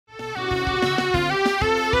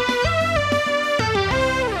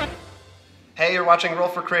you're watching Roll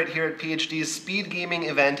for Crit here at PhD's speed gaming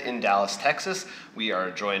event in Dallas, Texas. We are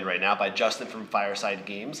joined right now by Justin from Fireside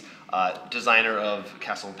Games, designer of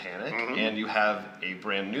Castle Panic, and you have a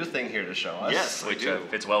brand new thing here to show us. Yes, which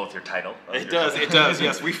fits well with your title. It does,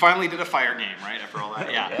 yes. We finally did a fire game, right, after all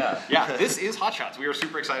that? Yeah, this is Hotshots. We are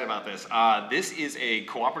super excited about this. This is a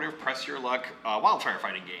cooperative press your luck wildfire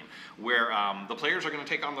fighting game where the players are going to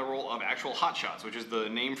take on the role of actual hotshots, which is the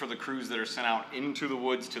name for the crews that are sent out into the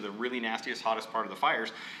woods to the really nastiest, hottest part of the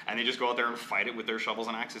fires, and they just go out there and fight it with their shovels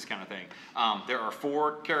and axes kind of thing. There are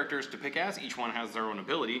 4 characters to pick as. Each one has their own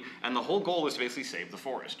ability, and the whole goal is to basically save the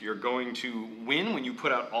forest. You're going to win when you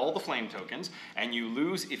put out all the flame tokens, and you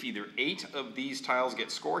lose if either 8 of these tiles get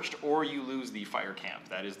scorched or you lose the fire camp.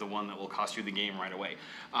 That is the one that will cost you the game right away.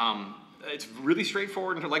 It's really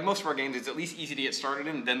straightforward, and like most of our games, it's at least easy to get started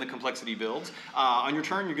in, then the complexity builds. On your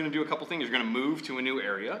turn, you're going to do a couple things. You're going to move to a new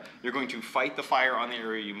area, you're going to fight the fire on the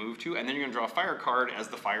area you move to, and then you're going to draw a fire card as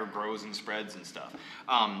the fire grows and spreads and stuff.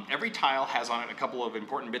 Every tile has on it a couple of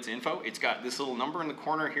important bits of info. It's got this little number in the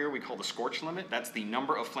corner here we call the scorch limit. That's the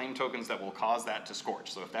number of flame tokens that will cause that to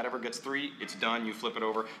scorch. So if that ever gets 3, it's done, you flip it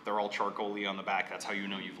over, they're all charcoal-y on the back, that's how you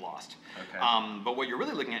know you've lost. Okay. But what you're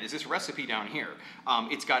really looking at is this recipe down here.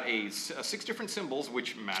 It's got 6 different symbols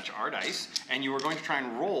which match our dice, and you are going to try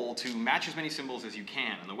and roll to match as many symbols as you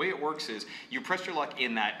can. And the way it works is you press your luck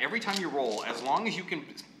in that every time you roll, as long as you can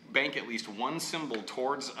bank at least 1 symbol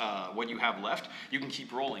towards what you have left, you can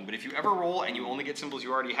keep rolling. But if you ever roll and you only get symbols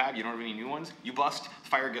you already have, you don't have any new ones, you bust,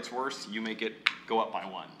 fire gets worse, you make it go up by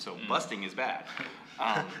 1. So busting is bad.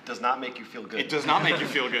 Does not make you feel good. It does not make you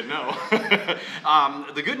feel good, no.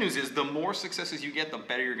 The good news is the more successes you get, the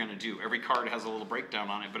better you're going to do. Every card has a little breakdown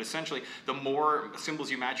on it, but essentially the more symbols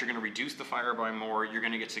you match, you're going to reduce the fire by more. You're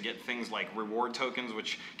going to get things like reward tokens,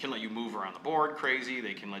 which can let you move around the board crazy.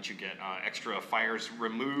 They can let you get extra fires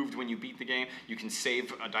removed when you beat the game. You can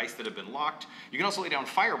save dice that have been locked. You can also lay down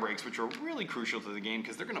fire breaks, which are really crucial to the game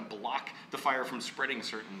because they're going to block the fire from spreading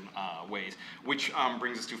certain ways, which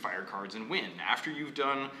brings us to fire cards and wind. After you've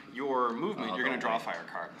done your movement, you're going to draw a fire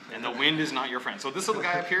card, and the wind is not your friend. So this little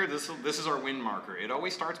guy up here, this is our wind marker. It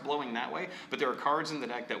always starts blowing that way, but there are cards in the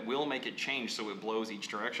deck that will make it change so it blows each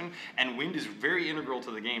direction, and wind is very integral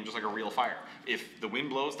to the game, just like a real fire. If the wind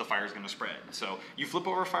blows, the fire is going to spread. So you flip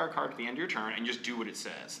over a fire card at the end of your turn and just do what it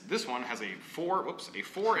says. This one has a 4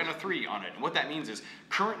 and a 3 on it, and what that means is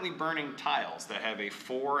currently burning tiles that have a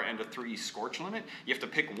 4 and a 3 scorch limit, you have to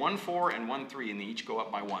pick 1 4 and 1 3, and they each go up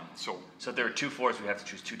by 1. So if there are 2 4s, we have to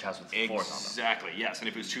choose 2 tiles with 4s on them. Exactly, yes. And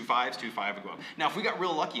if it was 2 5s, 2 5 would go up. Now, if we got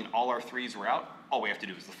real lucky and all our 3s were out, all we have to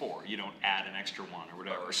do is the 4. You don't add an extra 1 or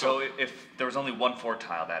whatever. So if there was only 1 4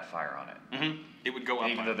 tile that had fire on it, it would go up.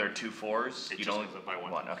 Even though there are 2 4s, you don't goes up by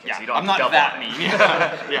 1. Okay, yeah, so you don't I'm have to not double that on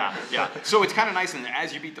it. mean. Yeah. So it's kind of nice, and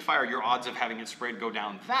as you beat the fire, your odds of having it spread go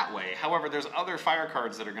down that way. However, there's other fire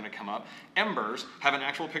cards that are going to come up. Embers have an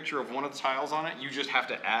actual picture of one of the tiles on it. You just have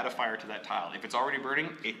to add a fire to that tile. If it's already burning,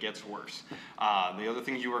 it gets worse. The other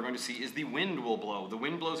thing you are going to see is the wind will blow. The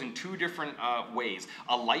wind blows in 2 different ways.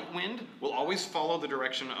 A light wind will always follow the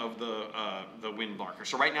direction of the wind marker.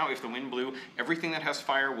 So right now, if the wind blew, everything that has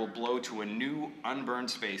fire will blow to a new unburned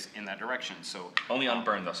space in that direction. So only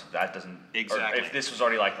unburned though, so that doesn't. Exactly. If this was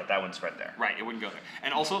already like that, that wouldn't spread there. Right, it wouldn't go there.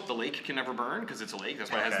 And also, the lake can never burn because it's a lake. That's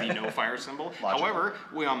why it has the no fire symbol. Logical. However,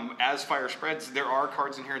 as fire spreads, there are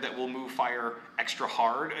cards in here that will move fire extra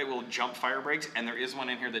hard. It will jump fire breaks, and there is one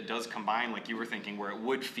in here that does combine, like you were thinking, where it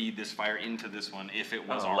would feed this fire into this one if it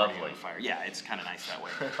was already on fire. Yeah, it's kind of nice that way.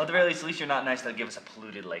 Well, at the very least, at least you're not nice to give us a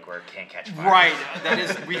polluted lake where it can't catch fire. Right, that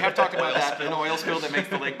is. We have talked about that. An oil spill that makes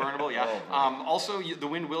the lake burnable. Yeah. Also, the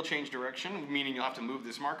wind will change direction, meaning you'll have to move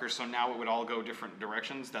this marker. So now it would all go different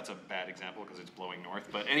directions. That's a bad example because it's blowing north.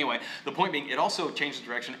 But anyway, the point being, it also changes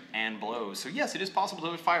direction and blows. So yes, it is possible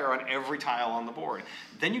to put fire on every tile on the board.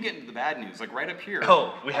 Then you get into the bad news, like right up here.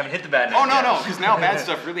 Oh, we haven't hit the bad news. Oh, no, because now bad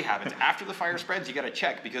stuff really happens. After the fire spreads, you got to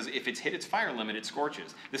check, because if it's hit its fire limit, it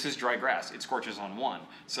scorches. This is dry grass. It scorches on 1.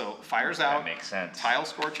 So fire's out. That makes sense. Tile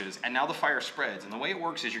scorches, and now the fire spreads. And the way it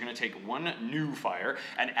works is you're going to take 1 new fire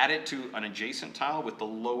and add it to an adjacent tile with the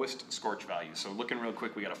lowest scorch value. So looking real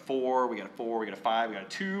quick, we got a 4, we got a 4, we got a 5, we got a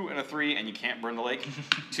 2 and a 3, and you can't burn the lake.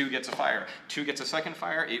 2 gets a fire. 2 gets a second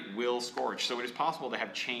fire, it will scorch. So it is possible to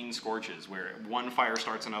have chain scorches where 1 fire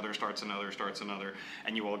starts another,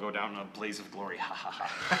 and you all go down in a blaze of glory.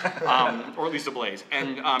 Or at least a blaze.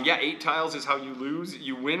 And yeah, 8 tiles is how you lose.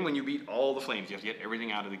 You win when you beat all the flames. You have to get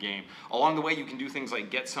everything out of the game. Along the way, you can do things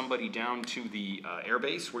like get somebody down to the air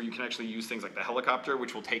base, where you can actually use things like the helicopter,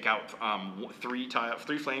 which will take out three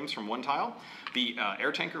flames from one tile. The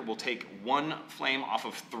air tanker will take one flame off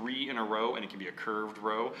of 3 in a row, and it can be a curved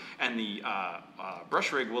row. And the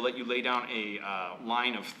brush rig will let you lay down a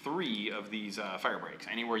line of 3 of these fire breaks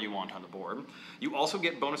anywhere you want on the board. You also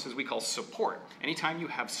get bonuses we call support. Anytime you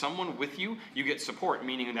have someone with you, you get support,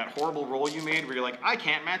 meaning that horrible roll you made where you're like, I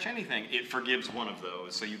can't match anything. It forgives one of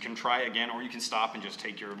those, so you can try again, or you can stop and just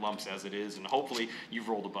take your lumps as it is, and hopefully you've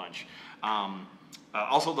rolled a bunch.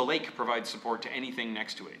 Also, the lake provides support to anything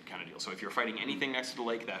next to it, kind of deal. So if you're fighting anything next to the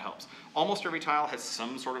lake, that helps. Almost every tile has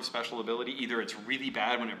some sort of special ability. Either it's really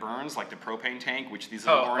bad when it burns, like the propane tank, which these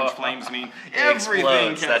little orange flames mean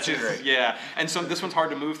everything catches. That's great. Yeah, and so this one's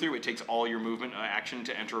hard to move through. It takes all your movement action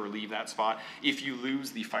to enter or leave that spot. If you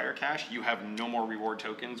lose the fire cache, you have no more reward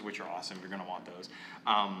tokens, which are awesome. You're going to want those.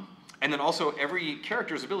 And then also, every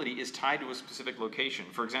character's ability is tied to a specific location.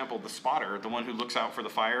 For example, the spotter, the one who looks out for the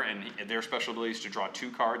fire, and their special ability is to draw 2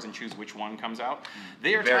 cards and choose which one comes out.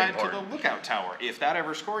 They are tied to the lookout tower. If that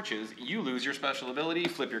ever scorches, you lose your special ability,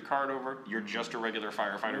 flip your card over, you're just a regular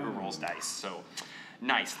firefighter who rolls dice. So,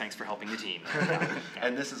 nice, thanks for helping the team.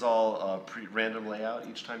 And this is all random layout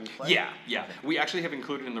each time you play? Yeah, yeah. We actually have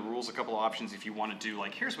included in the rules a couple of options if you want to do,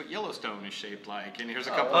 like, here's what Yellowstone is shaped like, and here's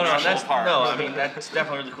a couple of national parks. No, I mean, that's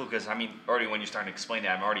definitely really cool, because, I mean, already when you're starting to explain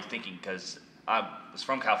that, I'm already thinking, because I was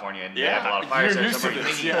from California, and they have a lot of fires there, so I'm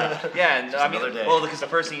already thinking, and I mean, well, because the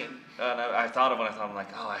first thing I thought of when I thought, I'm like,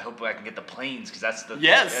 oh, I hope I can get the planes, because that's the,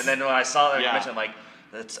 and then when I saw that, I mentioned, like,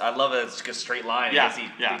 I love that it's just a straight line.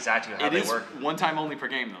 Yeah, exactly how they work. One time only per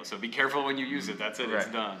game though, so be careful when you use it. That's it. Right.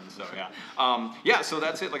 It's done. So yeah. So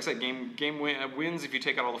that's it. Like I said, game wins if you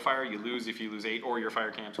take out all the fire. You lose if you lose 8 or your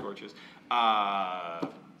fire camp scorches.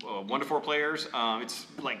 1 to 4 players. It's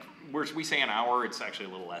like we say an hour. It's actually a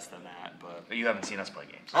little less than that. But you haven't seen us play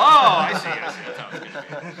games. Oh, I see. That's how it's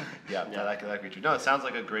gonna be. Yeah, that could be true. No, it sounds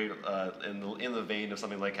like a great in the vein of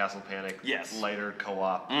something like Castle Panic. Yes. Lighter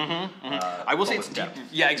co-op. I will say it's deep.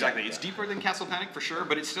 Yeah, exactly. It's deeper than Castle Panic for sure,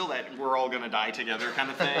 but it's still that we're all gonna die together kind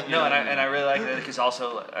of thing. No, and I really like that because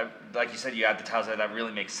also, like you said, you add the tiles that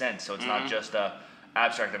really makes sense. So it's not just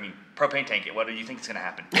abstract. I mean, propane tank. What do you think is going to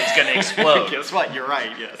happen? It's going to explode. Guess what? You're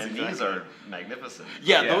right. Yes. And exactly. These are magnificent.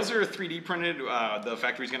 Yeah, those are 3D printed. The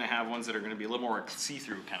factory's going to have ones that are going to be a little more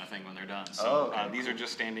see-through kind of thing when they're done. So these are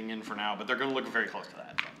just standing in for now, but they're going to look very close to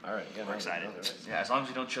that. So. All right. Yeah, we're excited. Yeah, as long as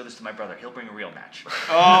you don't show this to my brother, he'll bring a real match.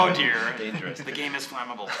 Oh dear. Dangerous. The game is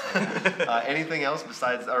flammable. Anything else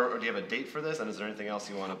besides, or do you have a date for this? And is there anything else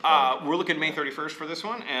you want to play? We're looking May 31st for this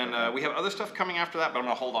one, and we have other stuff coming after that, but I'm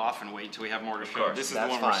going to hold off and wait till we have more to show. This is the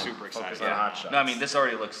one we're super excited about. Hotshots. No, I mean, this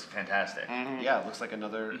already looks fantastic. Yeah, it looks like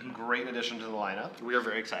another great addition to the lineup. We are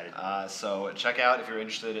very excited. So check out if you're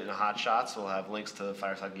interested in Hotshots. We'll have links to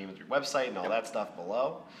Fireside Games' website and all that stuff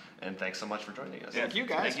below. And thanks so much for joining us. Thank you,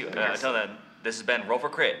 guys. Thank you. Until then, this has been Roll for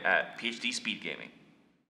Crit at PhD Speed Gaming.